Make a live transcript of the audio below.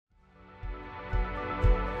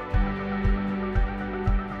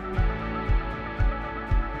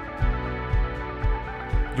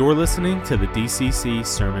You're listening to the DCC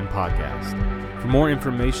Sermon Podcast. For more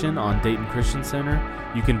information on Dayton Christian Center,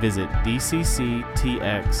 you can visit dcctx.church.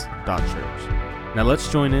 Now let's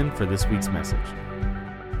join in for this week's message.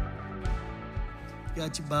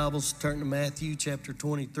 Got your Bibles, turn to Matthew chapter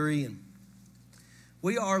 23. And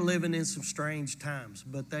we are living in some strange times,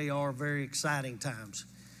 but they are very exciting times.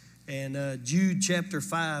 And Jude chapter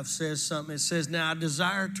 5 says something. It says, "Now I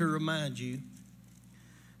desire to remind you,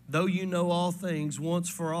 though you know all things once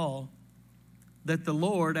for all, that the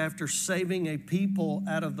Lord, after saving a people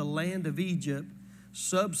out of the land of Egypt,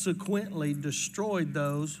 subsequently destroyed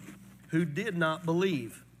those who did not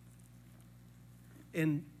believe."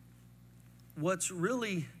 And what's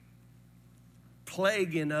really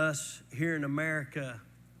plaguing us here in America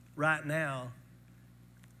right now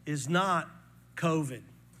is not COVID.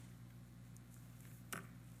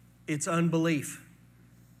 It's unbelief.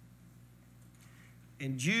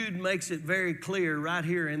 And Jude makes it very clear right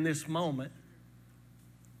here in this moment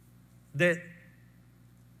that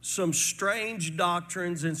some strange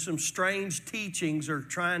doctrines and some strange teachings are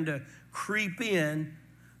trying to creep in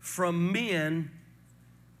from men,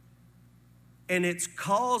 and it's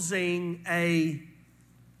causing a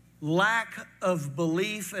lack of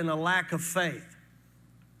belief and a lack of faith.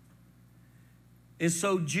 And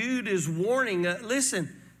so Jude is warning us,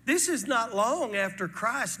 listen, this is not long after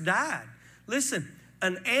Christ died. Listen,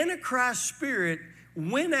 an Antichrist spirit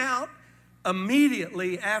went out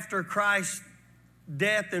immediately after Christ's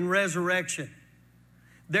death and resurrection.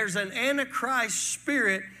 There's an Antichrist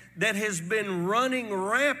spirit that has been running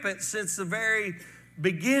rampant since the very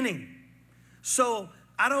beginning. So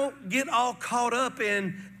I don't get all caught up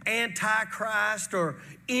in Antichrist or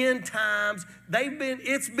end times.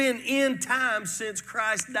 It's been end times since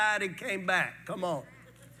Christ died and came back. Come on.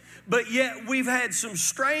 But yet we've had some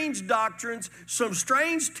strange doctrines, some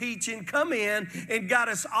strange teaching come in and got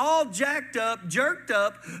us all jacked up, jerked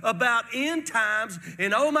up about end times.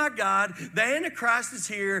 And oh my God, the Antichrist is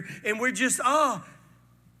here. And we're just,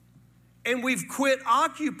 and we've quit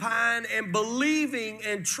occupying and believing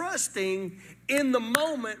and trusting in the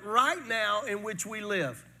moment right now in which we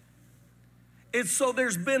live. And so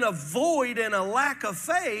there's been a void and a lack of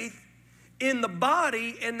faith in the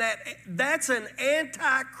body, and that's an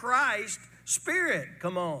antichrist spirit.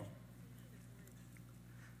 Come on.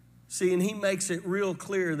 See, and he makes it real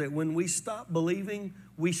clear that when we stop believing,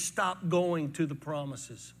 we stop going to the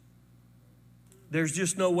promises. There's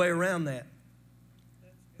just no way around that.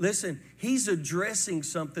 Listen, he's addressing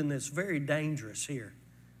something that's very dangerous here.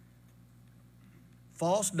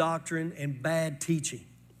 False doctrine and bad teaching.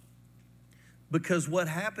 Because what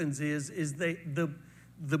happens is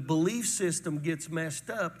the belief system gets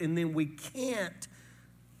messed up, and then we can't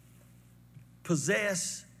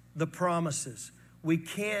possess the promises. We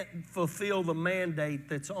can't fulfill the mandate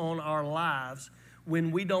that's on our lives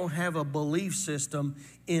when we don't have a belief system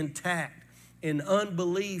intact. And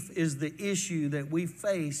unbelief is the issue that we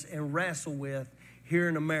face and wrestle with here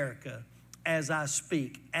in America as I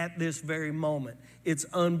speak at this very moment. It's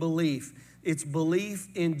unbelief. It's belief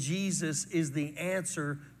in Jesus is the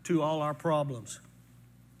answer to all our problems.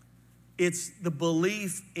 It's the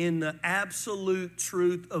belief in the absolute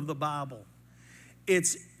truth of the Bible.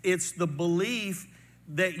 It's the belief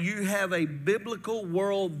that you have a biblical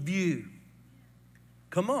worldview.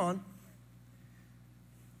 Come on.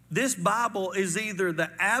 This Bible is either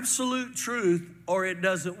the absolute truth or it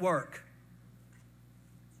doesn't work.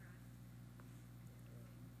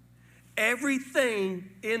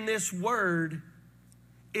 Everything in this word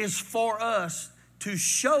is for us to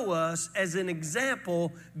show us as an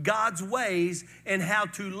example God's ways and how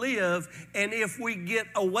to live. And if we get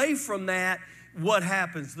away from that, what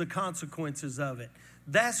happens? The consequences of it.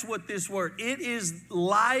 That's what this word, it is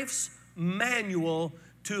life's manual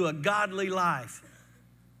to a godly life.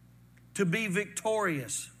 To be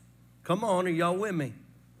victorious. Come on, are y'all with me?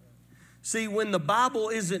 See, when the Bible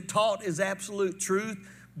isn't taught as absolute truth,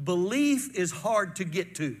 belief is hard to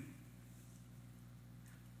get to.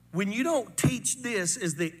 When you don't teach this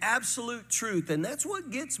as the absolute truth, and that's what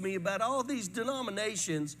gets me about all these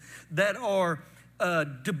denominations that are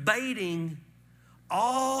debating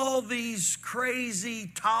all these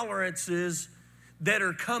crazy tolerances that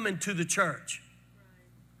are coming to the church.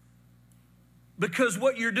 Because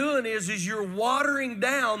what you're doing is you're watering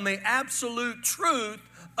down the absolute truth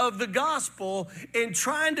of the gospel and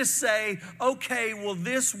trying to say, okay, well,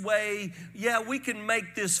 this way, yeah, we can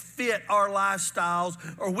make this fit our lifestyles,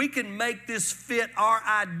 or we can make this fit our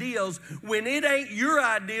ideals. When it ain't your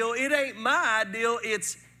ideal, it ain't my ideal,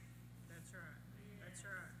 it's... That's right.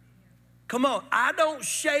 Come on, I don't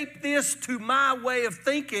shape this to my way of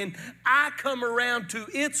thinking. I come around to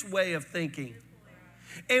its way of thinking.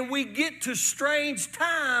 And we get to strange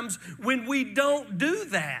times when we don't do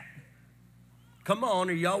that. Come on,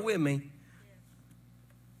 are y'all with me?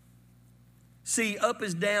 See, up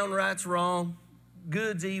is down, right's wrong,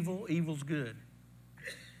 good's evil, evil's good.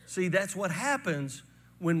 See, that's what happens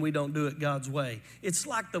when we don't do it God's way. It's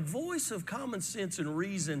like the voice of common sense and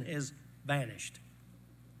reason has vanished.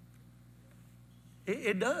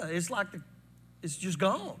 It does. It's like it's just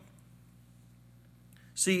gone.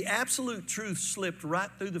 See, absolute truth slipped right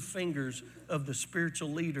through the fingers of the spiritual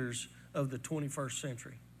leaders of the 21st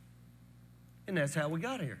century. And that's how we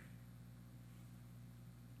got here.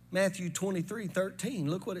 Matthew 23:13,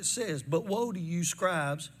 look what it says. But woe to you,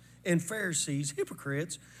 scribes and Pharisees,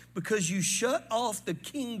 hypocrites, because you shut off the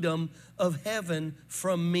kingdom of heaven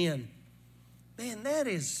from men. Man, that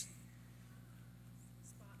is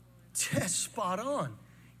just spot on.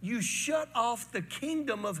 You shut off the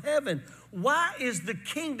kingdom of heaven. Why is the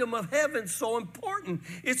kingdom of heaven so important?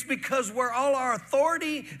 It's because where all our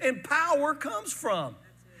authority and power comes from.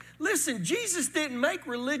 Listen, Jesus didn't make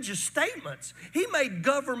religious statements. He made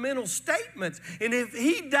governmental statements. And if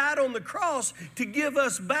he died on the cross to give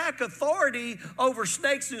us back authority over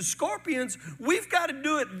snakes and scorpions, we've got to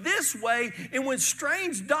do it this way. And when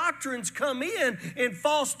strange doctrines come in and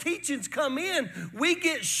false teachings come in, we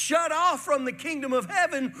get shut off from the kingdom of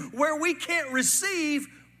heaven where we can't receive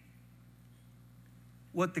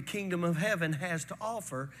what the kingdom of heaven has to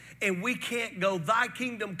offer, and we can't go, thy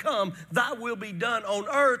kingdom come, thy will be done on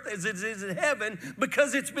earth as it is in heaven,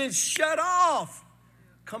 because it's been shut off.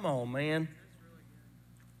 Come on, man.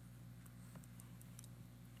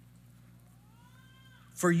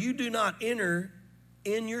 For you do not enter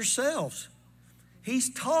in yourselves.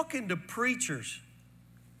 He's talking to preachers.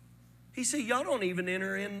 He said, y'all don't even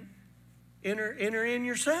enter in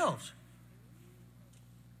yourselves.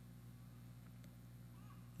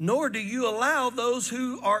 Nor do you allow those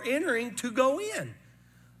who are entering to go in.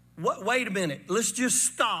 What? Wait a minute. Let's just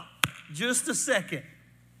stop just a second.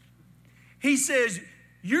 He says,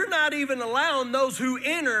 you're not even allowing those who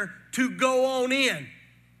enter to go on in.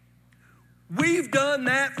 We've done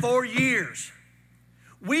that for years.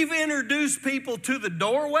 We've introduced people to the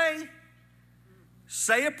doorway,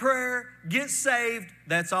 say a prayer, get saved.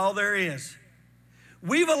 That's all there is.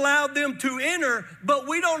 We've allowed them to enter, but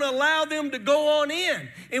we don't allow them to go on in.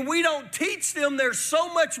 And we don't teach them there's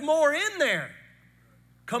so much more in there.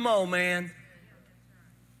 Come on, man.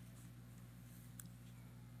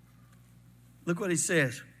 Look what he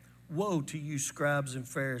says. Woe to you, scribes and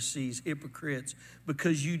Pharisees, hypocrites,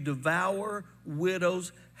 because you devour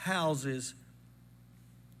widows' houses,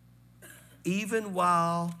 even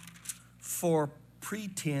while for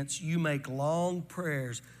pretense you make long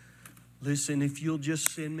prayers. Listen, if you'll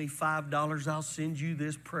just send me $5, I'll send you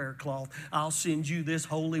this prayer cloth. I'll send you this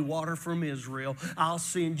holy water from Israel. I'll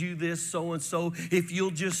send you this so-and-so. If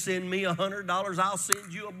you'll just send me $100, I'll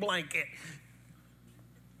send you a blanket.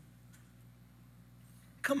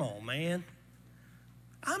 Come on, man.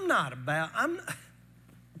 I'm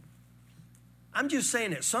just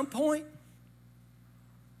saying at some point,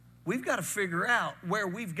 we've got to figure out where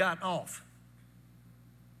we've gotten off.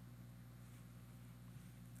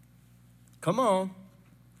 Come on.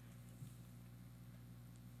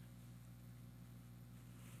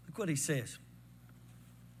 Look what he says.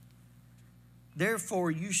 Therefore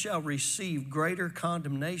you shall receive greater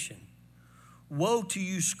condemnation. Woe to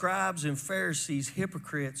you, scribes and Pharisees,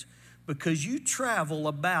 hypocrites, because you travel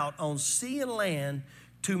about on sea and land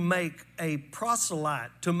to make a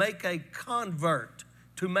proselyte, to make a convert,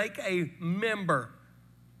 to make a member.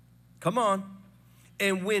 Come on.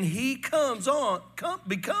 And when he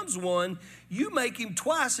becomes one, you make him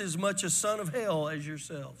twice as much a son of hell as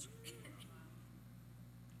yourselves.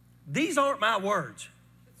 These aren't my words.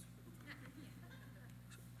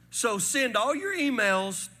 So send all your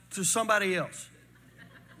emails to somebody else.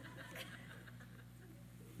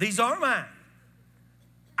 These aren't mine.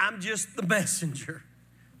 I'm just the messenger.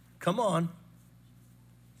 Come on.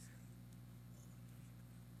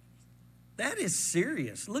 That is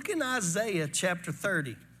serious. Look in Isaiah chapter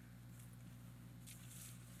 30.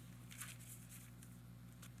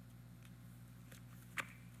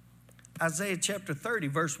 Isaiah chapter 30,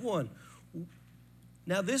 verse 1.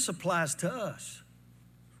 Now this applies to us.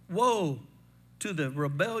 Woe to the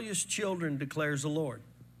rebellious children, declares the Lord,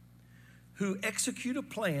 who execute a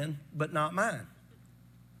plan, but not mine,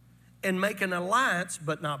 and make an alliance,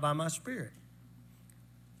 but not by my Spirit,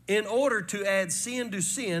 in order to add sin to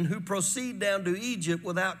sin, who proceed down to Egypt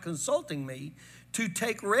without consulting me, to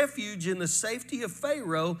take refuge in the safety of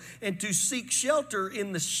Pharaoh and to seek shelter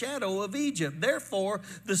in the shadow of Egypt. Therefore,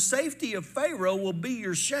 the safety of Pharaoh will be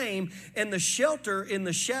your shame, and the shelter in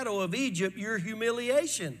the shadow of Egypt your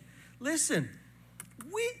humiliation. Listen,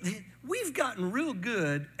 we've gotten real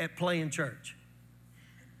good at playing church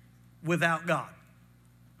without God.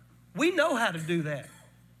 We know how to do that.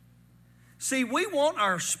 See, we want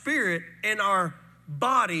our spirit and our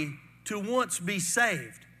body to once be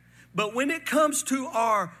saved. But when it comes to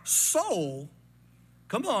our soul,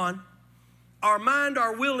 come on, our mind,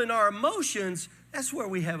 our will, and our emotions, that's where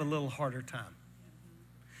we have a little harder time.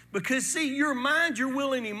 Because see, your mind, your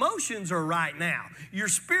will, and emotions are right now. Your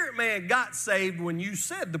spirit man got saved when you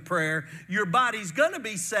said the prayer. Your body's going to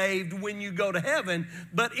be saved when you go to heaven.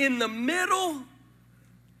 But in the middle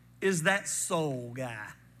is that soul guy.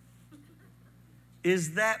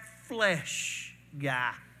 Is that flesh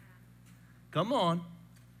guy. Come on.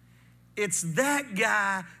 It's that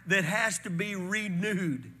guy that has to be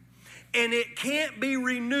renewed. And it can't be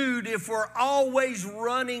renewed if we're always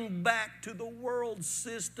running back to the world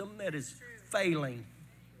system that is failing.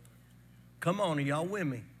 Come on, are y'all with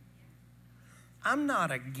me? I'm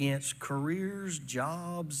not against careers,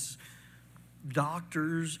 jobs,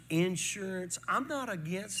 doctors, insurance. I'm not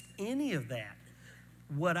against any of that.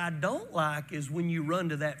 What I don't like is when you run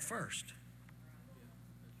to that first.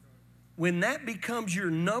 When that becomes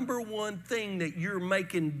your number one thing that you're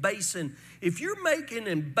basing, if you're making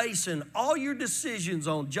and basing all your decisions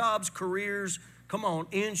on jobs, careers, come on,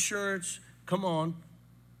 insurance, come on.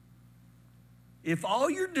 If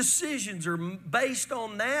all your decisions are based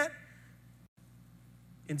on that,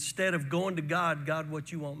 instead of going to God, God,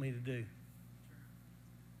 what you want me to do?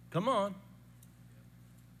 Come on.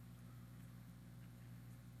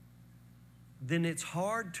 Then it's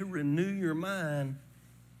hard to renew your mind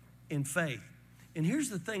in faith. And here's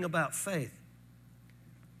the thing about faith.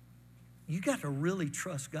 You got to really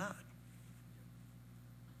trust God.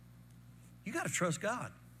 You got to trust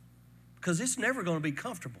God because it's never going to be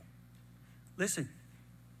comfortable. Listen,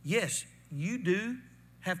 yes, you do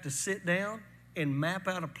have to sit down and map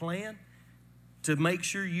out a plan to make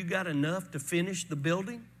sure you got enough to finish the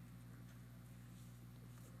building.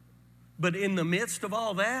 But in the midst of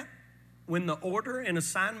all that, when the order and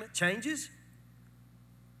assignment changes,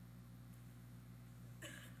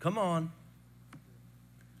 come on.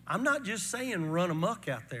 I'm not just saying run amok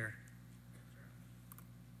out there.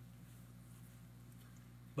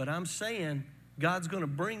 But I'm saying God's going to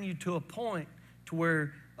bring you to a point to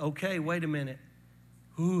where, okay, wait a minute.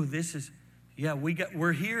 Ooh, this is, yeah,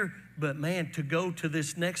 we're here, but man, to go to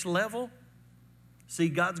this next level, see,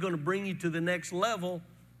 God's going to bring you to the next level.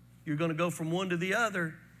 You're going to go from one to the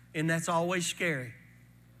other, and that's always scary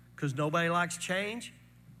because nobody likes change.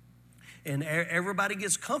 And everybody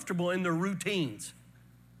gets comfortable in their routines.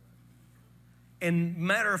 And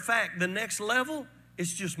matter of fact, the next level,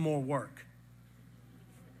 it's just more work.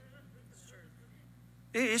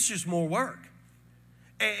 It's just more work.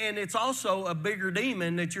 And it's also a bigger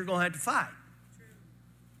demon that you're going to have to fight.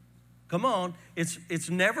 Come on. It's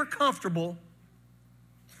never comfortable.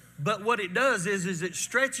 But what it does is it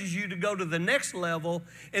stretches you to go to the next level.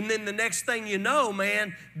 And then the next thing you know,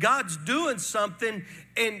 man, God's doing something.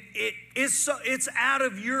 And it's out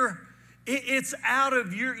of your,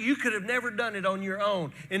 you could have never done it on your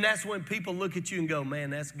own. And that's when people look at you and go,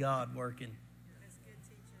 man, that's God working.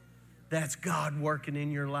 That's God working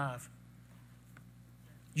in your life.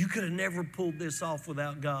 You could have never pulled this off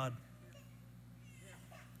without God.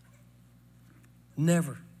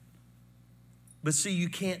 Never. But see, you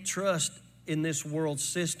can't trust in this world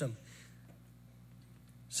system.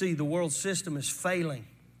 See, the world system is failing.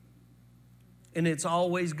 And it's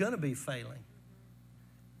always going to be failing.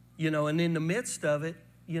 You know, and in the midst of it,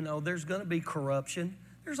 you know, there's going to be corruption.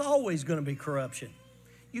 There's always going to be corruption.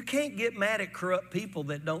 You can't get mad at corrupt people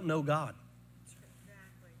that don't know God.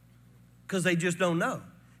 Because they just don't know.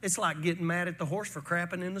 It's like getting mad at the horse for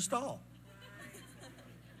crapping in the stall.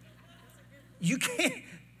 You can't.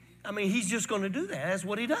 I mean, he's just going to do that. That's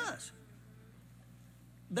what he does.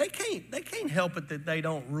 They can't help it that they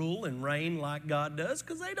don't rule and reign like God does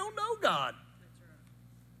because they don't know God.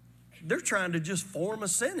 They're trying to just form a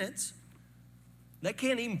sentence. They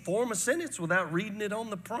can't even form a sentence without reading it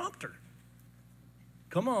on the prompter.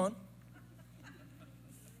 Come on.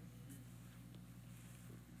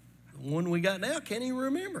 The one we got now can't even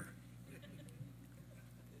remember.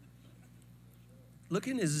 Look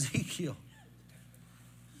in Ezekiel.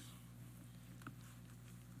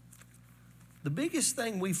 The biggest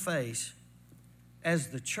thing we face as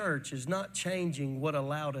the church is not changing what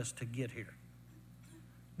allowed us to get here.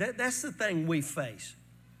 That's the thing we face.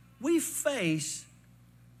 we face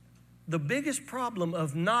the biggest problem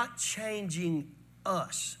of not changing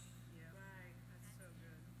us.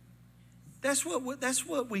 That's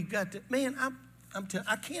what we got to, man,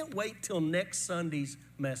 I can't wait till next Sunday's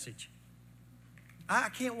message. I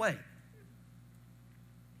can't wait.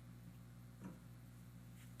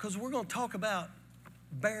 Because we're going to talk about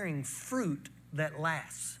bearing fruit that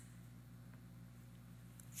lasts.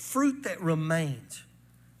 Fruit that remains.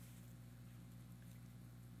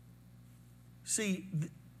 See,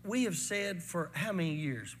 we have said for how many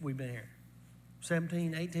years we've been here?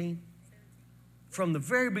 17, 18? From the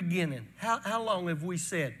very beginning, how long have we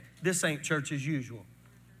said, this ain't church as usual?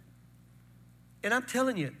 And I'm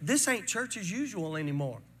telling you, this ain't church as usual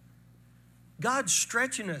anymore. God's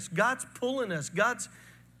stretching us. God's pulling us. God's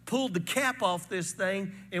pulled the cap off this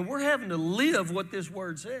thing, and we're having to live what this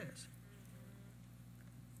word says.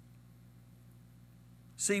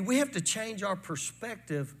 See, we have to change our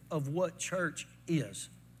perspective of what church is.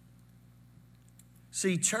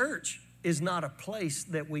 See, church is not a place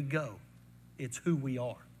that we go. It's who we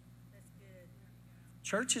are. That's good.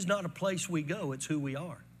 Church is not a place we go. It's who we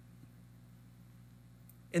are.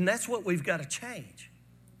 And that's what we've got to change,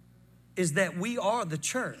 is that we are the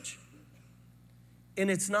church.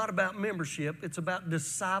 And it's not about membership. It's about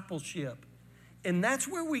discipleship. And that's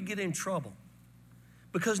where we get in trouble,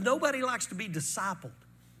 because nobody likes to be discipled.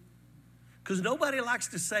 Because nobody likes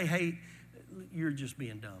to say, hey, you're just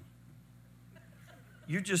being dumb.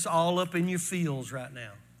 You're just all up in your feels right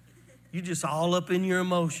now. You're just all up in your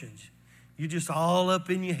emotions. You're just all up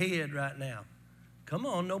in your head right now. Come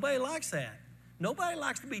on, nobody likes that. Nobody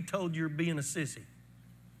likes to be told you're being a sissy.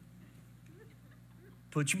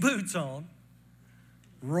 Put your boots on,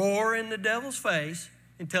 roar in the devil's face,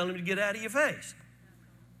 and tell him to get out of your face.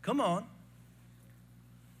 Come on.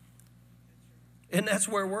 And that's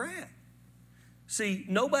where we're at. See,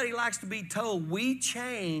 nobody likes to be told we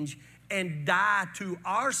change and die to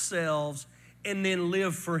ourselves and then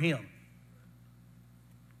live for him.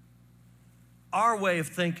 Our way of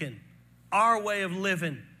thinking, our way of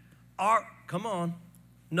living, come on.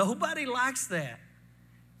 Nobody likes that.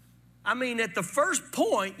 I mean, at the first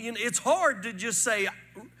point, it's hard to just say,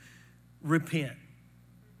 repent.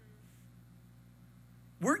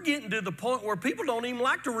 We're getting to the point where people don't even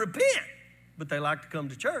like to repent, but they like to come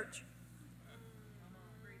to church.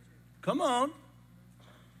 Come on.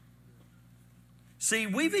 See,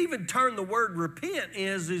 we've even turned the word repent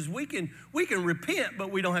is we can repent, but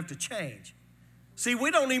we don't have to change. See, we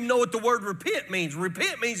don't even know what the word repent means.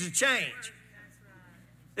 Repent means to change.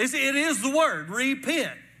 It is the word,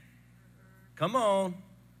 repent. Come on.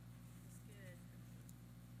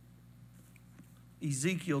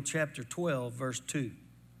 Ezekiel chapter 12, verse 2.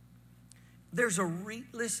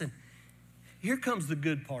 Listen, here comes the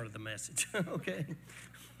good part of the message, okay?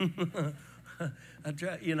 I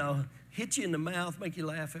try, hit you in the mouth, make you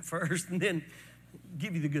laugh at first, and then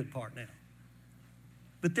give you the good part now.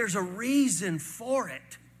 But there's a reason for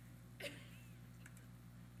it.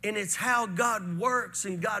 And it's how God works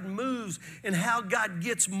and God moves and how God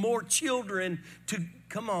gets more children to,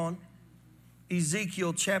 come on.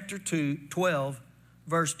 Ezekiel chapter 12,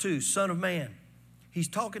 verse 2, Son of man. He's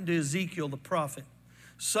talking to Ezekiel the prophet.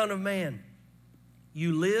 Son of man,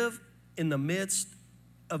 you live in the midst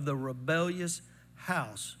of the rebellious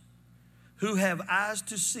house, who have eyes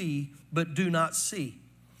to see but do not see,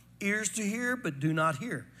 ears to hear but do not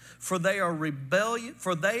hear, for they are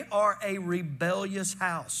a rebellious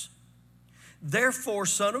house. Therefore,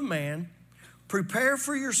 son of man, prepare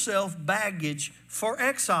for yourself baggage for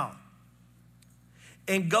exile,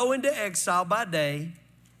 and go into exile by day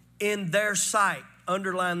in their sight.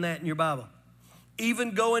 Underline that in your Bible.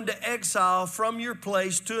 Even go into exile from your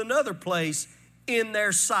place to another place in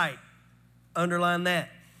their sight. Underline that.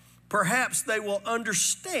 Perhaps they will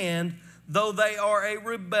understand, though they are a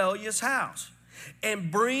rebellious house.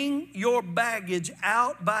 And bring your baggage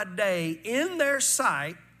out by day in their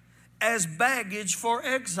sight as baggage for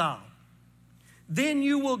exile. Then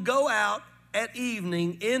you will go out at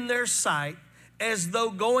evening in their sight as though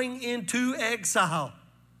going into exile.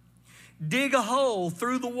 Dig a hole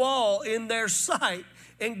through the wall in their sight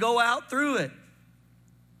and go out through it.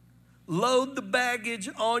 Load the baggage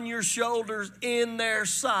on your shoulders in their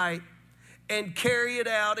sight and carry it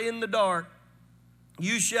out in the dark.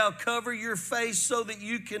 You shall cover your face so that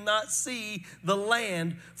you cannot see the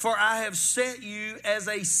land, for I have set you as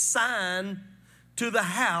a sign to the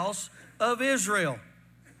house of Israel.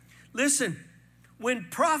 Listen, when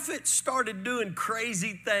prophets started doing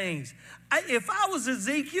crazy things, if I was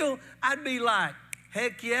Ezekiel, I'd be like,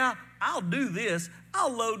 Heck yeah, I'll do this.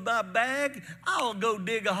 I'll load my bag. I'll go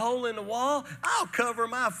dig a hole in the wall. I'll cover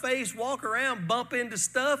my face, walk around, bump into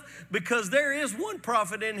stuff, because there is one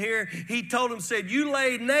prophet in here. He told him, said, you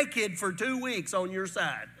lay naked for 2 weeks on your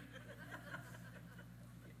side.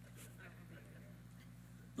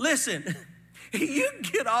 Listen, you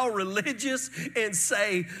get all religious and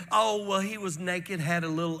say, oh, well, he was naked, had a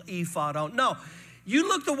little ephod on. No. You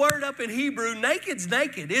look the word up in Hebrew, naked's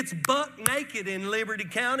naked. It's buck naked in Liberty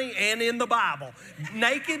County and in the Bible.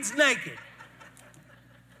 Naked's naked.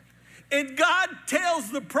 And God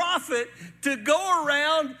tells the prophet to go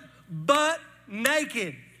around butt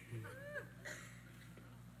naked.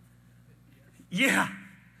 Yeah,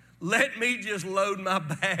 let me just load my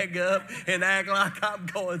bag up and act like I'm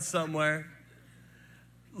going somewhere.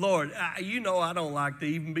 Lord, you know I don't like to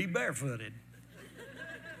even be barefooted.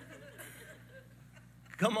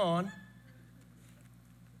 Come on.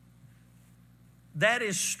 That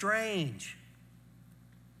is strange.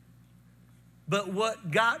 But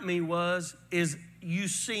what got me is you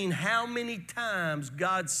seen how many times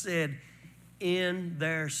God said, in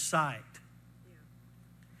their sight.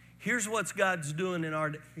 Here's what God's doing in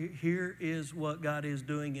our day. Here is what God is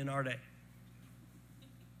doing in our day.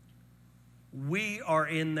 We are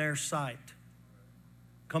in their sight.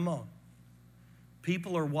 Come on.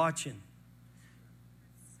 People are watching.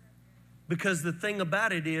 Because the thing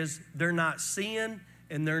about it is they're not seeing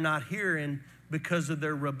and they're not hearing because of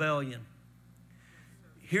their rebellion.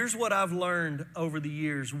 Here's what I've learned over the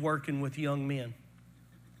years working with young men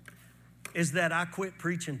is that I quit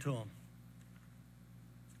preaching to them.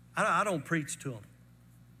 I don't preach to them.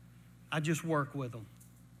 I just work with them.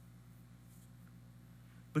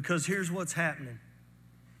 Because here's what's happening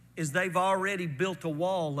is they've already built a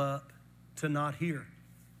wall up to not hear.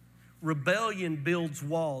 Rebellion builds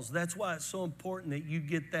walls. That's why it's so important that you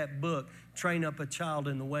get that book, Train Up a Child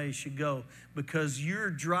in the Way He Should Go, because you're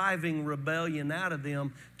driving rebellion out of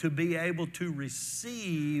them to be able to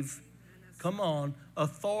receive, come on,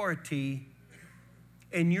 authority,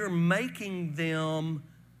 and you're making them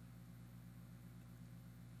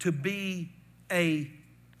to be a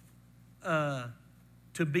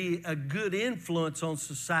good influence on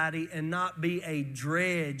society and not be a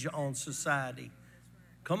dredge on society.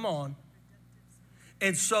 Come on.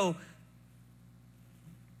 And so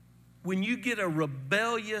when you get a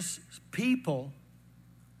rebellious people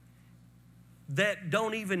that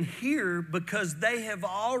don't even hear because they have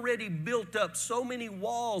already built up so many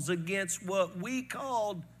walls against what we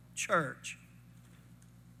called church.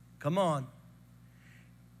 Come on.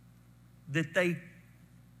 That they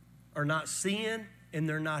are not seeing and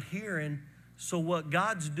they're not hearing. So what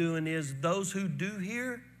God's doing is those who do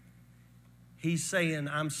hear, He's saying,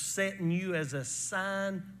 I'm setting you as a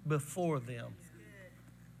sign before them.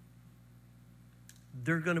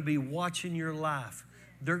 They're going to be watching your life.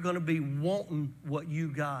 They're going to be wanting what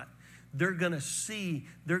you got. They're going to see.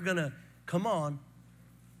 They're going to, come on.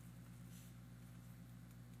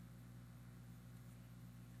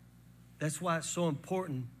 That's why it's so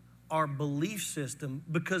important, our belief system.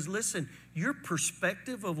 Because listen, your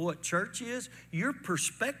perspective of what church is, your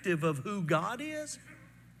perspective of who God is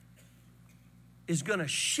going to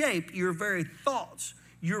shape your very thoughts,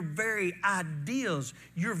 your very ideas,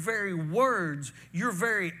 your very words, your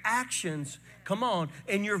very actions, come on,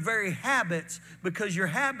 and your very habits, because your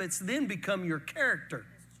habits then become your character.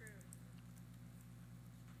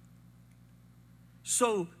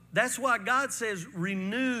 So that's why God says,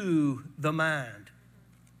 renew the mind.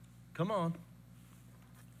 Come on.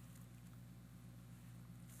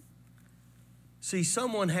 See,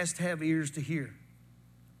 someone has to have ears to hear.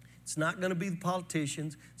 It's not going to be the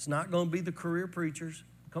politicians. It's not going to be the career preachers.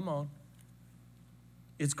 Come on.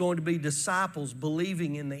 It's going to be disciples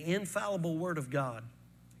believing in the infallible Word of God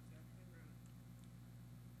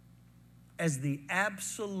as the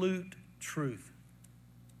absolute truth.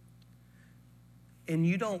 And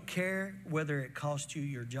you don't care whether it costs you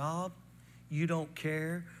your job. You don't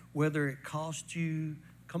care whether it costs you,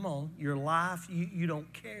 come on, your life. You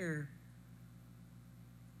don't care.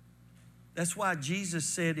 That's why Jesus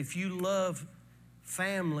said, if you love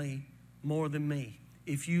family more than me,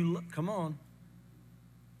 come on.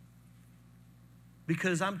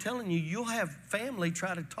 Because I'm telling you, you'll have family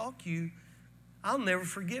try to talk you. I'll never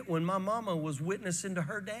forget when my mama was witnessing to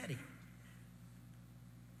her daddy.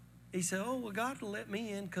 He said, oh, well, God will let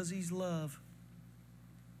me in because He's love.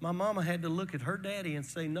 My mama had to look at her daddy and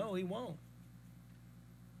say, no, He won't.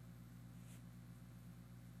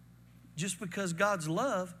 Just because God's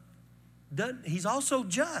love, He's also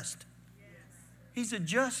just. He's a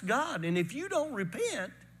just God. And if you don't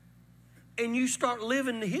repent, and you start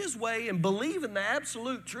living His way and believing the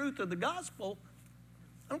absolute truth of the gospel,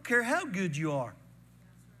 I don't care how good you are.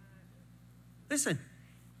 Listen,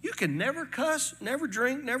 you can never cuss, never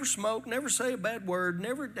drink, never smoke, never say a bad word,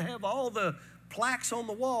 never have all the plaques on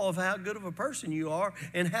the wall of how good of a person you are,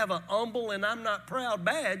 and have a humble and I'm not proud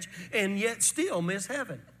badge, and yet still miss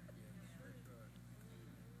heaven.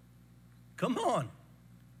 Come on.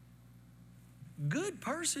 Good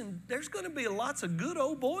person, there's going to be lots of good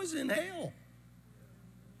old boys in hell.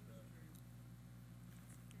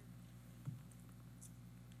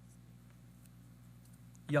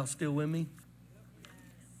 Y'all still with me?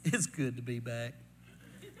 It's good to be back.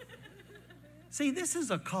 See, this is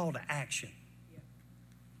a call to action.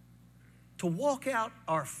 To walk out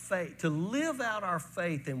our faith, to live out our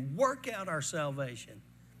faith and work out our salvation.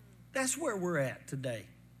 That's where we're at today.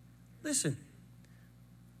 Listen,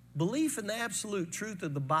 belief in the absolute truth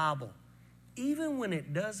of the Bible, even when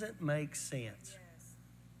it doesn't make sense.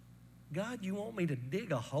 God, you want me to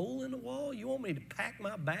dig a hole in the wall? You want me to pack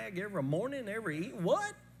my bag every morning, every evening?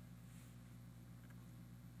 What?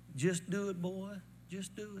 Just do it, boy.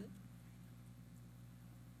 Just do it.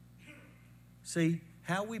 See,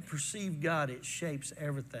 how we perceive God, it shapes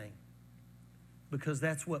everything. Because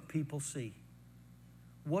that's what people see.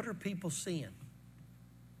 What are people seeing?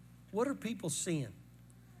 What are people seeing?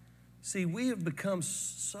 See, we have become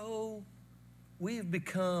so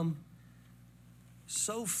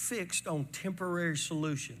fixed on temporary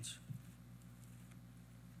solutions.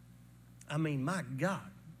 I mean, my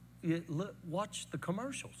God. Look, watch the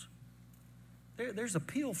commercials. There's a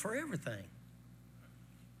pill for everything.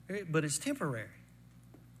 But it's temporary.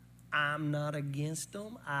 I'm not against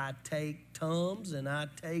them. I take Tums and I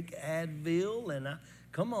take Advil and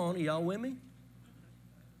come on, are y'all with me?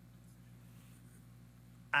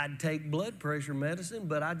 I'd take blood pressure medicine,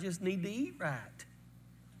 but I just need to eat right.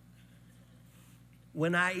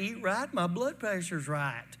 When I eat right, my blood pressure's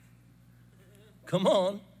right. Come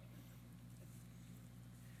on.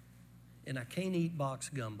 And I can't eat box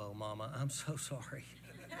gumbo, Mama. I'm so sorry.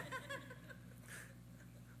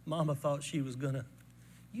 Mama thought she was going to.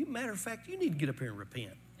 Matter of fact, you need to get up here and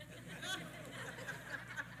repent.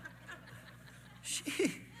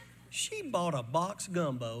 She bought a box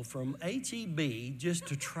gumbo from H-E-B just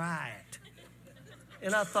to try it.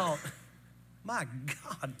 And I thought, my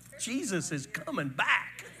God, Jesus is coming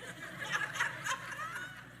back.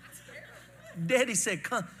 Daddy said,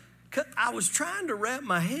 come. I was trying to wrap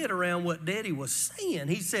my head around what Daddy was saying.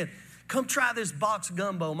 He said, come try this box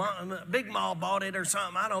gumbo. Big Ma bought it or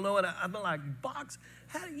something. I don't know. And I'm like, box?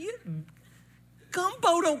 How do you?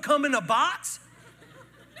 Gumbo don't come in a box.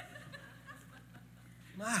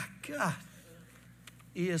 My God.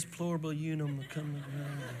 Es pluribus unum.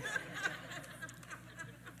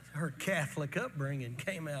 Her Catholic upbringing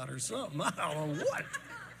came out or something. I don't know what.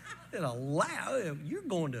 You're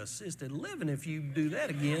going to assisted living if you do that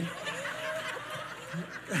again.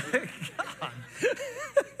 God.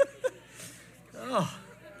 Oh,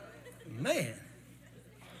 man.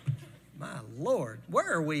 My Lord.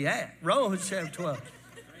 Where are we at? Romans chapter 12.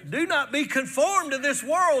 Do not be conformed to this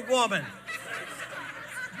world, woman.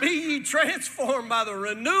 Be ye transformed by the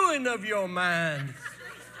renewing of your mind.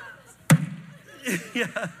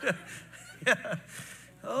 Yeah.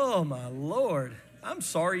 Oh, my Lord. I'm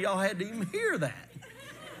sorry y'all had to even hear that.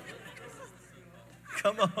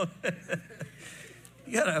 Come on.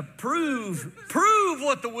 You got to prove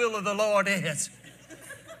what the will of the Lord is.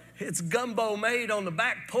 It's gumbo made on the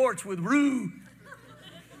back porch with roux.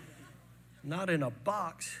 Not in a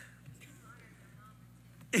box.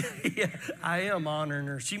 Yeah, I am honoring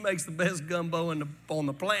her. She makes the best gumbo on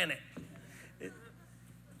the planet.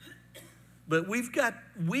 But we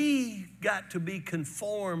got to be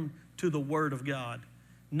conformed to the Word of God,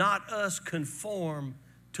 not us conform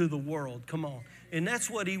to the world. Come on. And that's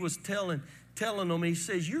what he was telling them. He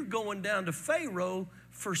says, you're going down to Pharaoh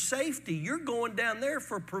for safety. You're going down there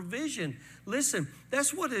for provision. Listen,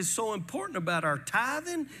 that's what is so important about our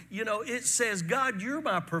tithing. You know, it says, God, you're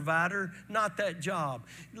my provider, not that job.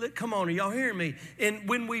 Come on, are y'all hearing me? And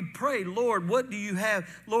when we pray, Lord, what do you have?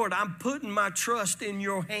 Lord, I'm putting my trust in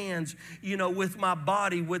your hands, you know, with my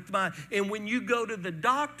body, and when you go to the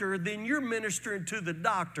doctor, then you're ministering to the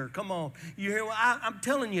doctor. Come on. You hear? I'm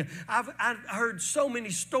telling you, I've heard so many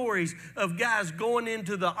stories of guys going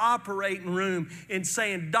into the operating room and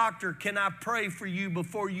saying, doctor, can I pray for you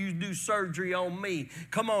before you do surgery on me?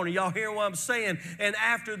 Come on, are y'all hearing what I'm saying? And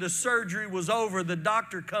after the surgery was over, the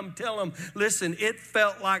doctor come tell him, listen, it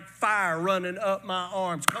felt like fire running up my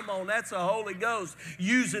arms. Come on, that's the Holy Ghost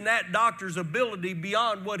using that doctor's ability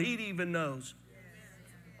beyond what he even knows.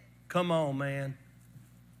 Come on, man.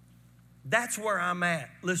 That's where I'm at.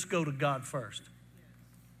 Let's go to God first.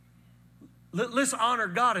 Let's honor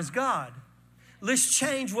God as God. Let's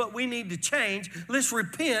change what we need to change. Let's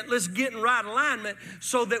repent. Let's get in right alignment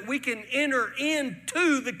so that we can enter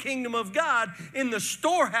into the kingdom of God, in the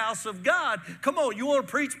storehouse of God. Come on, you want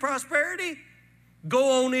to preach prosperity?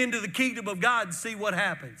 Go on into the kingdom of God and see what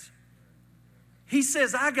happens. He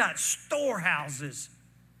says, I got storehouses,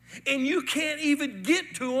 and you can't even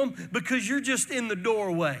get to them because you're just in the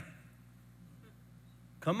doorway.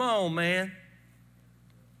 Come on, man.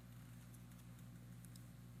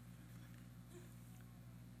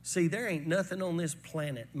 See, there ain't nothing on this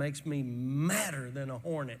planet makes me madder than a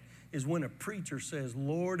hornet is when a preacher says,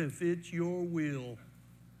 Lord, if it's your will.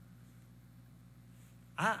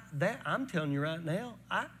 I'm telling you right now,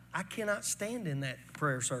 I cannot stand in that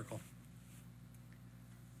prayer circle.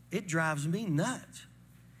 It drives me nuts.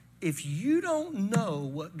 If you don't know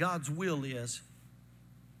what God's will is,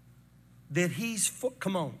 that he's for,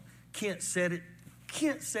 come on, Kent said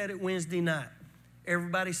it Wednesday night.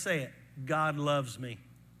 Everybody say it. God loves me.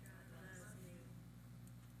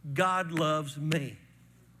 God loves me.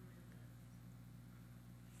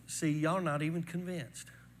 See, y'all not even convinced.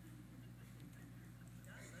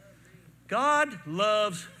 God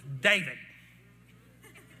loves David.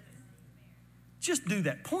 Just do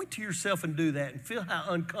that. Point to yourself and do that and feel how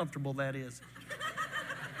uncomfortable that is.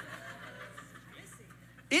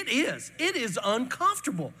 It is. It is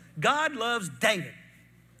uncomfortable. God loves David.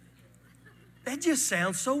 That just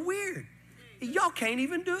sounds so weird. Y'all can't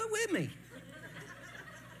even do it with me.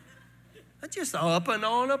 That's just up and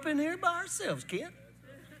on up in here by ourselves, Kent.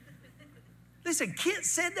 Listen, Kent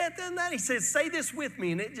said that the other night. He said, say this with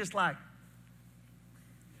me. And it just like,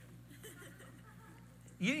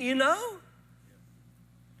 you know?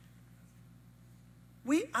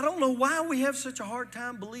 I don't know why we have such a hard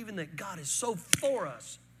time believing that God is so for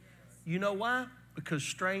us. You know why? Because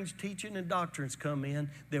strange teaching and doctrines come in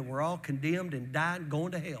that we're all condemned and died and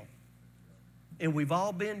going to hell. And we've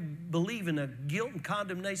all been believing a guilt and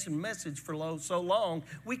condemnation message for so long,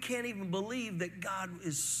 we can't even believe that God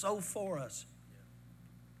is so for us.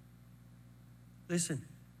 Listen,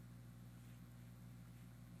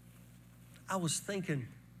 I was thinking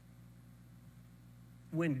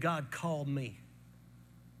when God called me,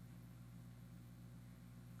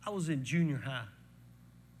 I was in junior high.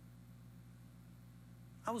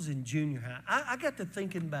 I got to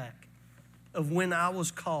thinking back of when I was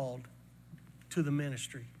called to the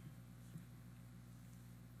ministry.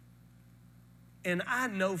 And I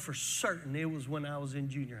know for certain it was when I was in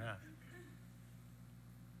junior high.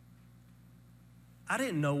 I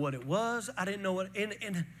didn't know what it was. I didn't know what,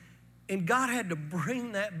 and God had to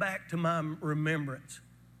bring that back to my remembrance.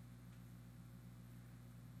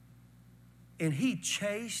 And he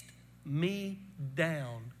chased me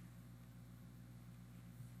down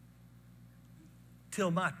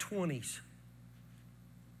till my 20s.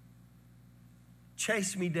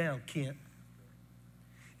 Chased me down, Kent.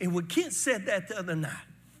 And when Kent said that the other night,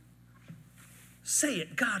 say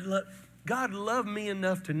it, God loved me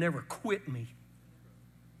enough to never quit me.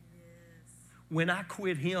 When I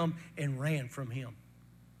quit him and ran from him.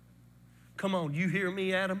 Come on, you hear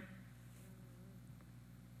me, Adam?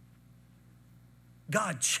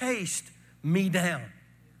 God chased me down.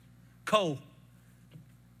 Cole,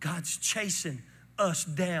 God's chasing us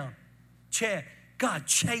down. Chad, God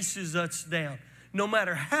chases us down. No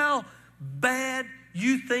matter how bad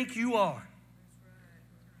you think you are,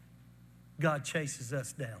 God chases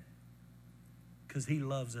us down because he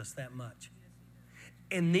loves us that much.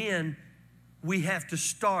 And then we have to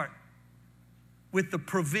start with the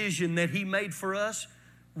provision that he made for us,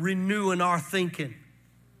 renewing our thinking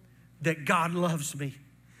that God loves me.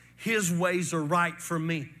 His ways are right for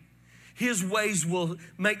me. His ways will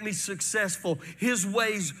make me successful. His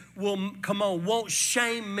ways won't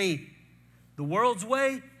shame me. The world's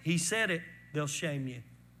way, he said it, they'll shame you.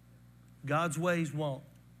 God's ways won't.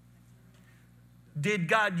 Did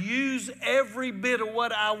God use every bit of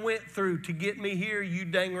what I went through to get me here? You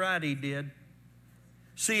dang right he did.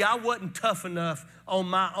 See, I wasn't tough enough on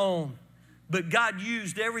my own, but God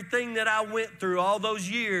used everything that I went through all those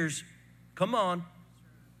years. Come on.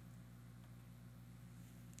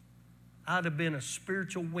 I'd have been a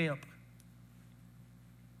spiritual wimp.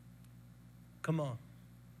 Come on.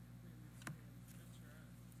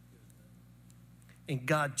 And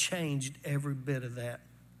God changed every bit of that.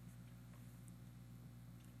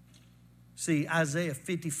 See, Isaiah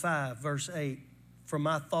 55, verse 8, for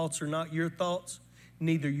my thoughts are not your thoughts,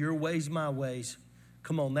 neither your ways my ways.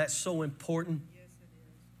 Come on, that's so important. Yes, it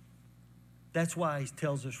is. That's why he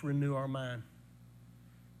tells us renew our mind.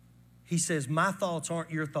 He says, my thoughts aren't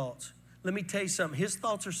your thoughts. Let me tell you something. His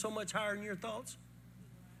thoughts are so much higher than your thoughts.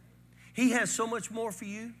 He has so much more for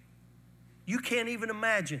you. You can't even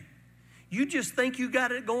imagine. You just think you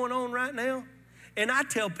got it going on right now. And I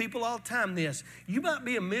tell people all the time this. You might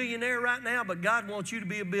be a millionaire right now, but God wants you to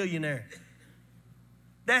be a billionaire.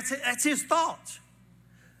 That's his thoughts.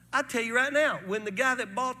 I tell you right now, when the guy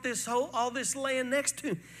that bought all this land next to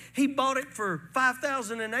him, he bought it for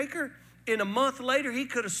 $5,000 an acre. In a month later, he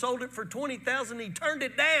could have sold it for $20,000. He turned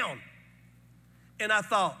it down. And I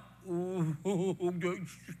thought,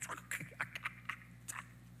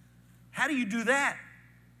 how do you do that?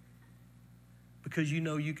 Because you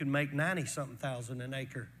know you can make 90-something thousand an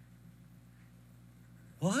acre.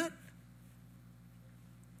 What?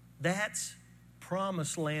 That's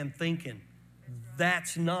promised land thinking.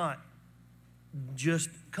 That's not just,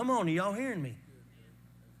 come on, are y'all hearing me?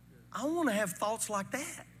 I want to have thoughts like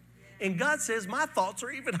that. And God says my thoughts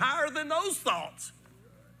are even higher than those thoughts.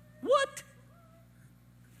 What?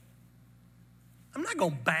 I'm not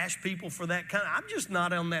going to bash people for that kind of, I'm just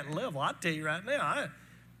not on that level. I tell you right now,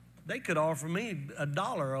 they could offer me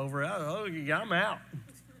 $1 over it. Oh, yeah, I'm out.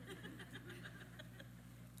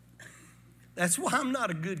 That's why I'm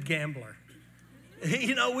not a good gambler.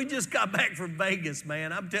 You know, we just got back from Vegas,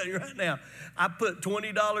 man. I'm telling you right now, I put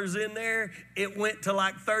 $20 in there. It went to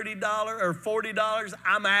like $30 or $40.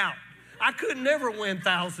 I'm out. I could never win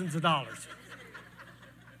thousands of dollars.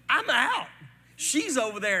 I'm out. She's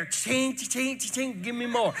over there, ching, ching, ching, ching, give me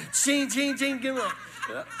more. Ching, ching, ching, give me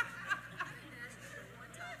more.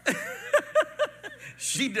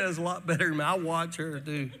 She does a lot better than me. I watch her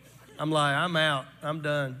do. I'm like, I'm out. I'm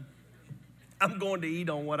done. I'm going to eat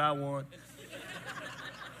on what I want.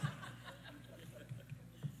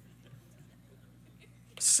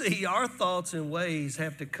 See, our thoughts and ways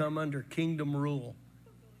have to come under kingdom rule,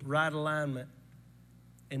 right alignment.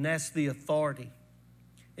 And that's the authority.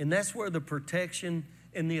 And that's where the protection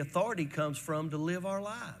and the authority comes from to live our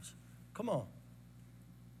lives. Come on.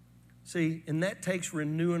 See, and that takes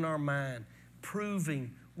renewing our mind,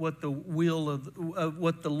 proving what the will of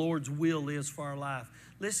what the Lord's will is for our life.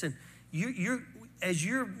 Listen, as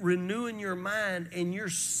you're renewing your mind and you're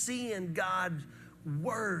seeing God's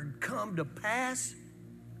word come to pass,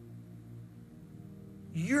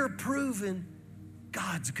 you're proving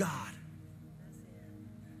God's God.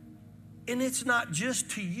 And it's not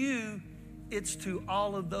just to you, it's to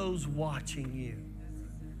all of those watching you.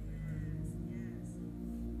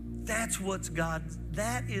 That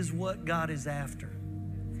is what God is after.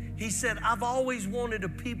 He said, I've always wanted a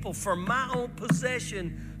people for my own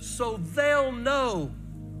possession so they'll know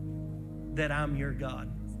that I'm your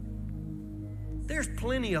God. There's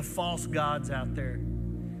plenty of false gods out there.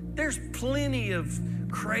 There's plenty of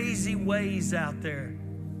crazy ways out there.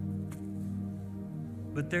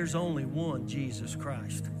 But there's only one, Jesus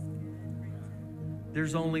Christ.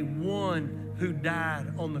 There's only one who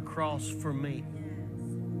died on the cross for me.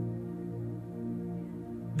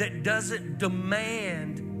 That doesn't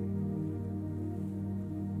demand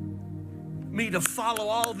me to follow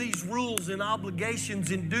all these rules and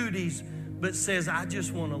obligations and duties, but says, I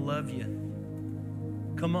just want to love you.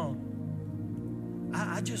 Come on.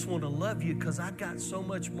 I just want to love you because I've got so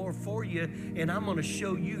much more for you, and I'm going to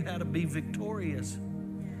show you how to be victorious.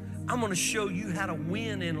 I'm going to show you how to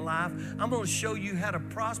win in life. I'm going to show you how to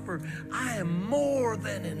prosper. I am more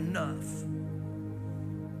than enough.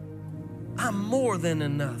 I'm more than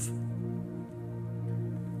enough.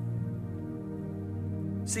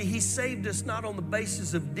 See, He saved us not on the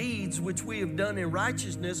basis of deeds which we have done in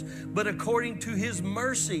righteousness, but according to His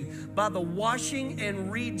mercy, by the washing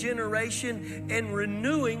and regeneration and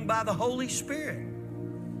renewing by the Holy Spirit.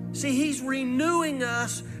 See, He's renewing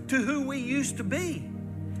us to who we used to be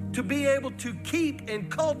able to keep and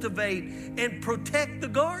cultivate and protect the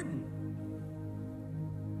garden.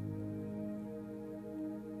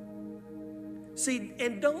 See,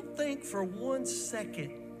 and don't think for 1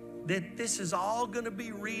 second that this is all going to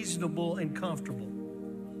be reasonable and comfortable.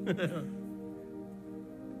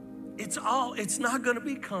 It's not going to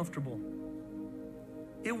be comfortable.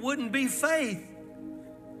 It wouldn't be faith.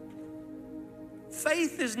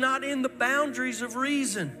 Faith is not in the boundaries of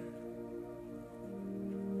reason.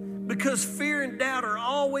 Because fear and doubt are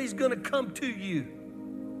always going to come to you.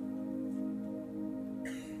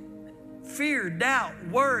 Fear, doubt,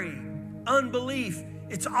 worry, unbelief,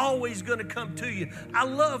 it's always going to come to you. I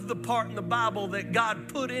love the part in the Bible that God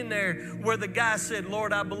put in there where the guy said,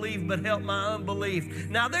 Lord, I believe, but help my unbelief.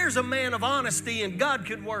 Now there's a man of honesty, and God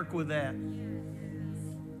could work with that.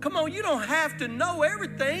 Come on, you don't have to know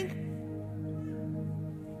everything.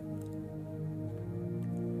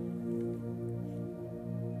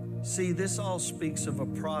 See, this all speaks of a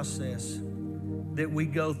process that we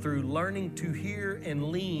go through, learning to hear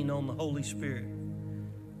and lean on the Holy Spirit.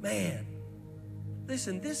 Man,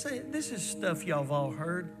 listen, this is stuff y'all have all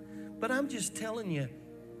heard, but I'm just telling you,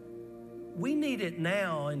 we need it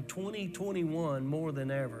now in 2021 more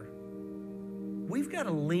than ever. We've got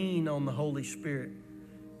to lean on the Holy Spirit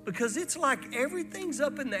because it's like everything's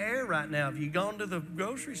up in the air right now. Have you gone to the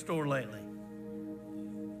grocery store lately?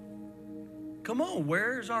 Come on,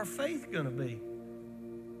 where is our faith going to be?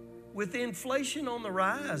 With inflation on the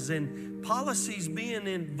rise and policies being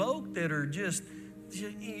invoked that are just,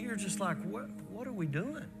 you're just like, what are we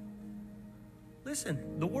doing?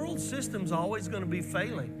 Listen, the world system's always going to be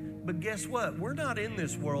failing. But guess what? We're not in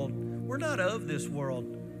this world. We're not of this world.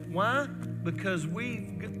 Why? Because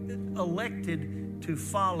we've elected to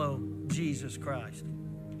follow Jesus Christ.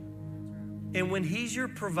 And when He's your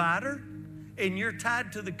provider and you're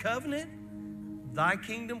tied to the covenant, thy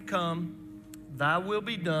kingdom come, thy will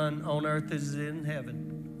be done on earth as it is in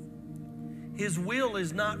heaven. His will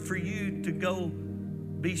is not for you to go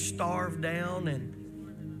be starved down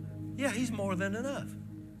and, yeah, He's more than enough.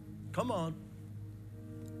 Come on.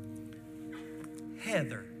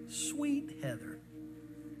 Heather, sweet Heather.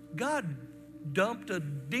 God dumped a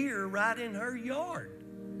deer right in her yard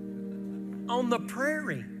on the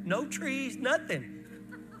prairie. No trees, nothing.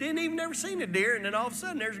 Didn't even ever seen a deer, and then all of a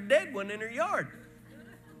sudden there's a dead one in her yard.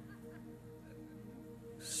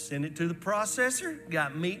 Send it to the processor,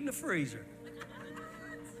 got meat in the freezer.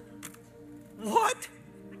 What?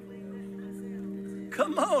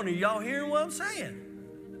 Come on, are y'all hearing what I'm saying?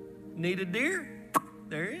 Need a deer?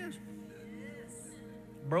 There he is.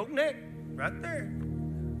 Broke neck, right there.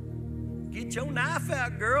 Get your knife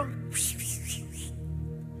out, girl.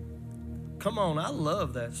 Come on, I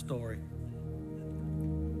love that story.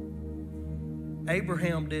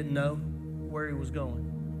 Abraham didn't know where he was going.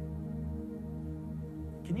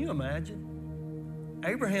 Can you imagine?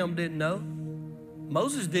 Abraham didn't know.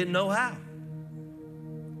 Moses didn't know how.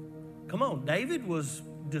 Come on, David was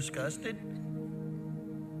disgusted.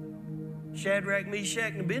 Shadrach,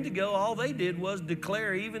 Meshach, and Abednego, all they did was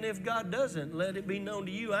declare, even if God doesn't, let it be known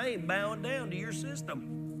to you, I ain't bowing down to your system.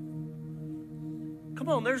 Come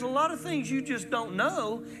on, there's a lot of things you just don't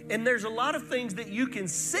know, and there's a lot of things that you can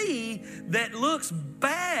see that looks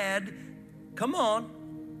bad. Come on.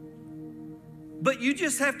 But you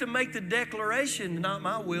just have to make the declaration, not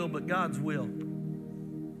my will, but God's will.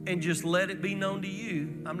 And just let it be known to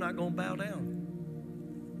you, I'm not going to bow down.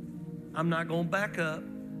 I'm not going to back up.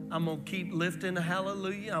 I'm going to keep lifting a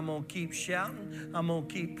hallelujah. I'm going to keep shouting. I'm going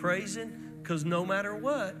to keep praising, because no matter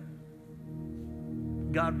what,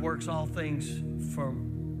 God works all things for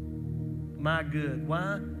my good.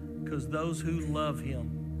 Why? Because those who love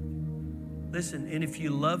Him. Listen, and if you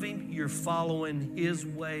love Him, you're following His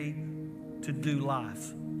way to do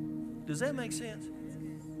life. Does that make sense?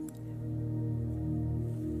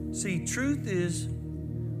 See, truth is,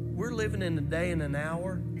 we're living in a day and an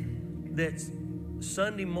hour that's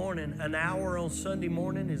Sunday morning, an hour on Sunday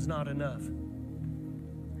morning is not enough.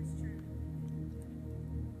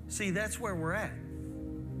 See, that's where we're at.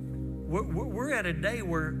 We're at a day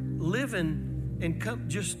where living and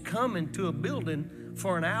just coming to a building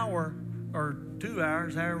for an hour or 2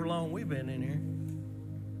 hours, however long we've been in here.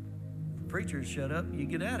 The preacher shut up, you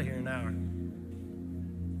get out of here in an hour.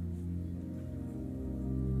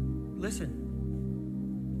 Listen,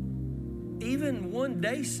 even one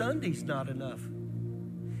day Sunday's not enough.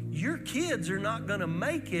 Your kids are not going to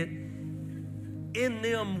make it in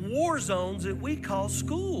them war zones that we call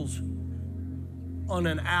schools on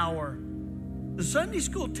an hour. The Sunday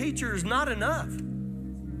school teacher is not enough.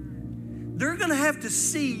 They're going to have to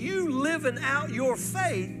see you living out your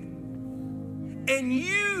faith and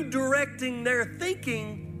you directing their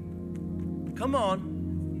thinking, come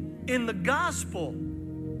on, in the gospel.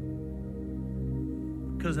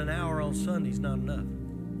 Because an hour on Sunday's not enough.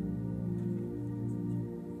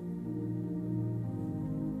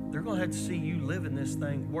 They're going to have to see you living this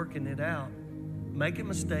thing, working it out, making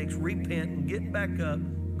mistakes, repenting, getting back up,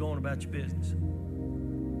 going about your business.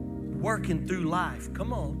 Working through life.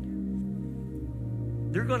 Come on.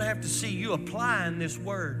 They're going to have to see you applying this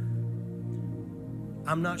word.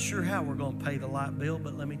 I'm not sure how we're going to pay the light bill,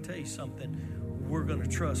 but let me tell you something. We're going to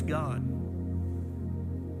trust God.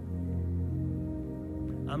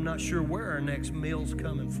 I'm not sure where our next meal's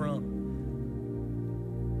coming from,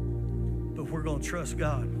 but we're going to trust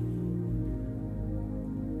God.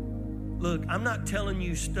 Look, I'm not telling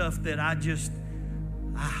you stuff that I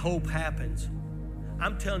hope happens.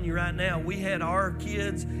 I'm telling you right now, we had our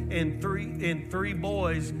kids and three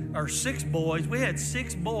boys, or 6 boys. We had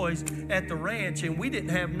 6 boys at the ranch, and we didn't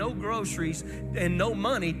have no groceries and no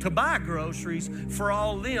money to buy groceries for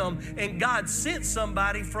all of them. And God sent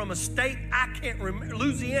somebody from a state I can't remember,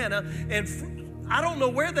 Louisiana, and I don't know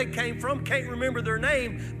where they came from, can't remember their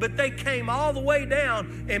name, but they came all the way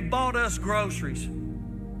down and bought us groceries.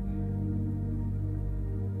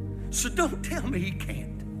 So don't tell me He can't.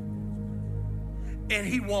 And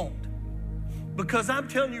He won't. Because I'm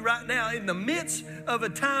telling you right now, in the midst of a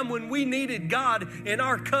time when we needed God and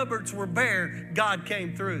our cupboards were bare, God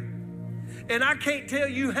came through. And I can't tell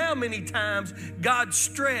you how many times God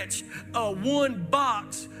stretched a 1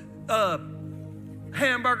 box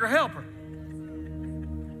hamburger helper.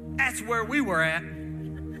 That's where we were at.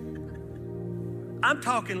 I'm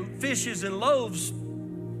talking fishes and loaves,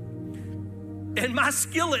 and my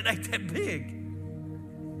skillet ain't that big.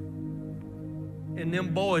 And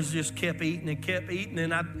them boys just kept eating,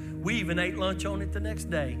 and we even ate lunch on it the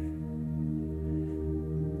next day.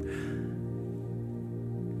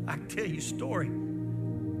 I can tell you a story.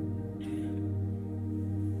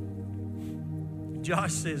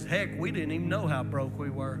 Josh says, heck, we didn't even know how broke we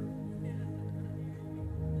were.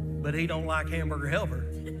 But he don't like hamburger helper.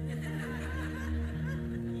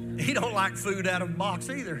 He don't like food out of a box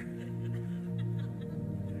either.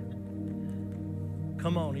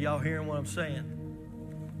 Come on, are y'all hearing what I'm saying?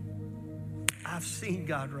 I've seen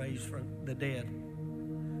God raise from the dead.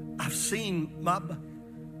 I've seen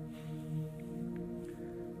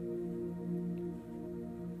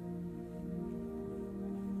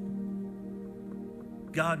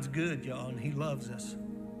God's good, y'all, and He loves us.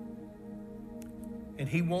 And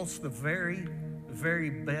He wants the very, very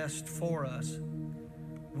best for us.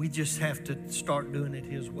 We just have to start doing it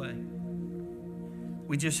His way.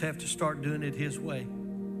 We just have to start doing it His way.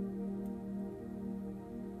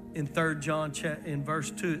 In 3 John in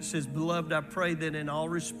verse 2, it says, Beloved, I pray that in all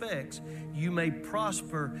respects you may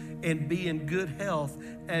prosper and be in good health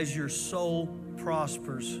as your soul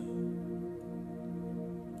prospers.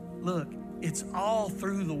 Look, it's all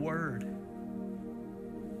through the Word.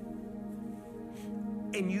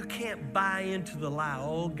 And you can't buy into the lie,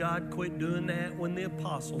 oh, God quit doing that when the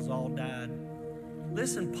apostles all died.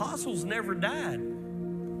 Listen, apostles never died.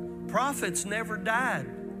 Prophets never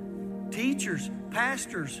died. Teachers,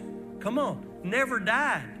 pastors, come on, never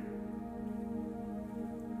died.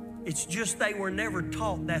 It's just they were never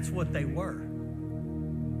taught that's what they were.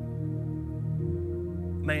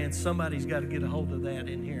 Man, somebody's got to get a hold of that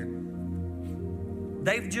in here.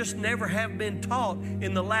 They've just never have been taught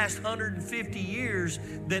in the last 150 years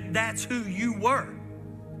that that's who you were.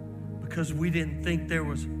 Because we didn't think there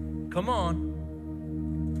was, come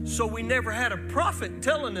on. So we never had a prophet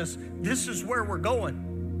telling us this is where we're going.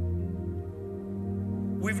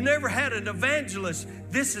 We've never had an evangelist.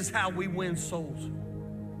 This is how we win souls.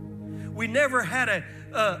 We never had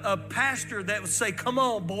a pastor that would say, come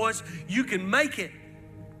on, boys, you can make it.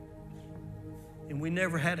 And we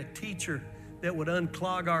never had a teacher that would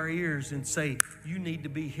unclog our ears and say, you need to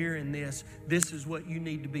be hearing this. This is what you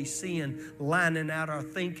need to be seeing, lining out our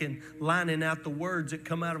thinking, lining out the words that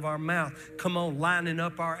come out of our mouth. Come on, lining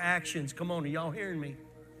up our actions. Come on, are y'all hearing me?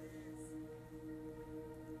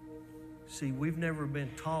 See, we've never been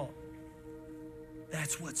taught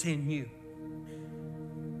that's what's in you.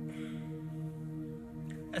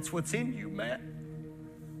 That's what's in you, Matt.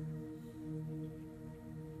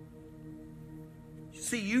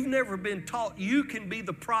 See, you've never been taught you can be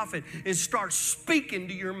the prophet and start speaking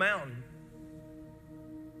to your mountain.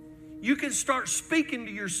 You can start speaking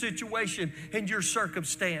to your situation and your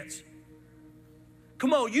circumstance.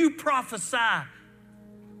 Come on, you prophesy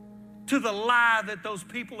to the lie that those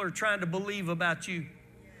people are trying to believe about you,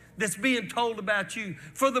 that's being told about you.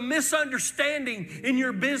 For the misunderstanding in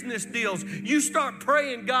your business deals, you start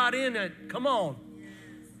praying God in it. Come on.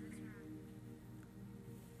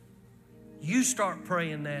 You start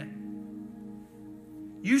praying that.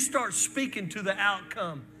 You start speaking to the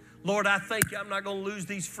outcome. Lord, I thank you. I'm not going to lose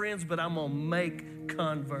these friends, but I'm going to make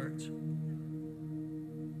converts.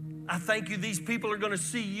 I thank you these people are going to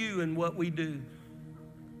see you in what we do.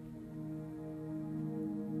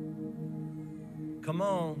 Come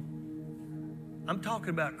on. I'm talking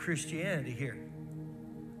about Christianity here.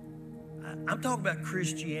 I'm talking about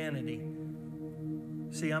Christianity.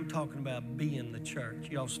 See, I'm talking about being the church.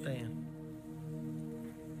 Y'all stand.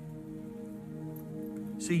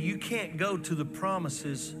 See, you can't go to the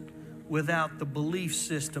promises without the belief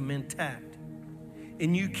system intact.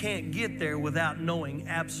 And you can't get there without knowing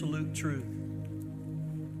absolute truth.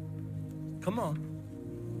 Come on.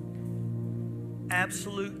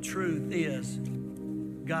 Absolute truth is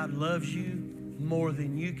God loves you more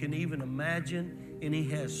than you can even imagine, and He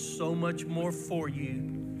has so much more for you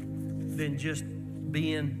than just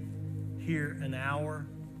being here an hour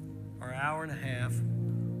or hour and a half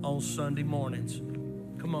on Sunday mornings.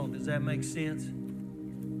 Come on, does that make sense?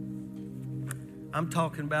 I'm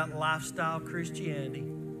talking about lifestyle Christianity.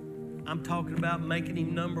 I'm talking about making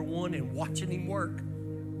Him number one and watching Him work.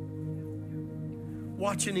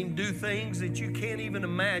 Watching Him do things that you can't even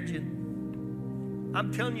imagine.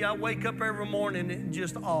 I'm telling you, I wake up every morning in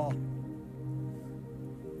just awe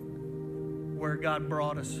where God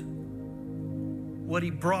brought us, what He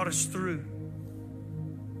brought us through.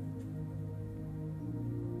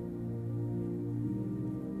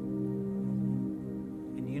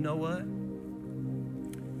 And you know what?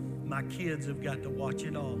 My kids have got to watch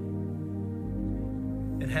it all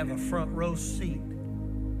and have a front row seat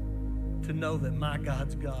to know that my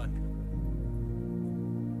God's God.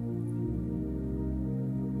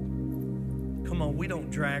 Come on, we don't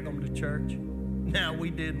drag them to church. Now, we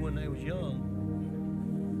did when they was young.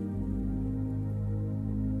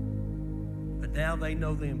 But now they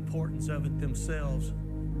know the importance of it themselves,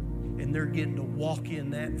 and they're getting to walk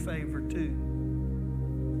in that favor too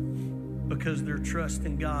because they're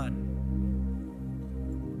trusting God.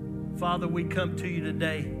 Father, we come to you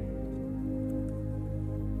today.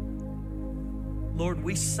 Lord,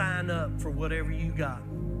 we sign up for whatever you got.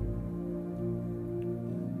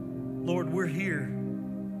 Lord, we're here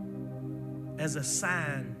as a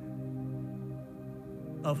sign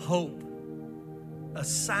of hope, a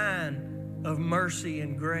sign of mercy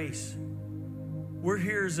and grace. We're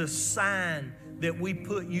here as a sign that we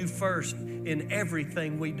put you first in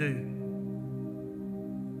everything we do.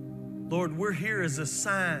 Lord, we're here as a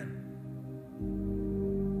sign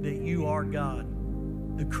that you are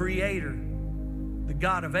God, the Creator, the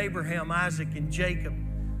God of Abraham, Isaac, and Jacob,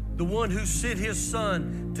 the one who sent His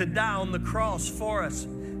Son to die on the cross for us,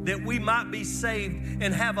 that we might be saved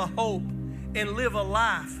and have a hope and live a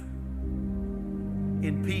life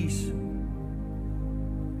in peace.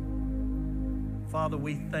 Father,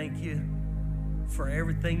 we thank you for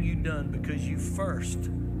everything you've done because you first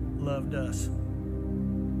loved us.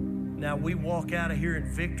 Now we walk out of here in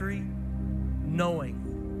victory knowing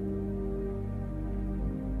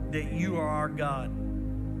that you are our God.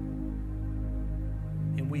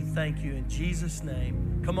 And we thank you in Jesus'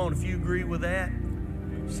 name. Come on, if you agree with that,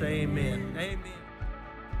 say amen. Amen.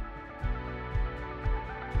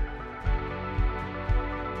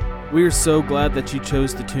 We are so glad that you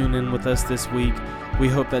chose to tune in with us this week. We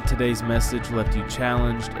hope that today's message left you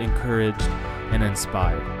challenged, encouraged, and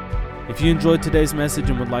inspired. If you enjoyed today's message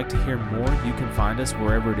and would like to hear more, you can find us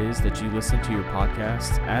wherever it is that you listen to your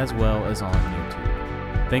podcasts, as well as on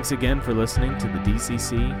YouTube. Thanks again for listening to the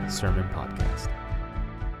DCC Sermon Podcast.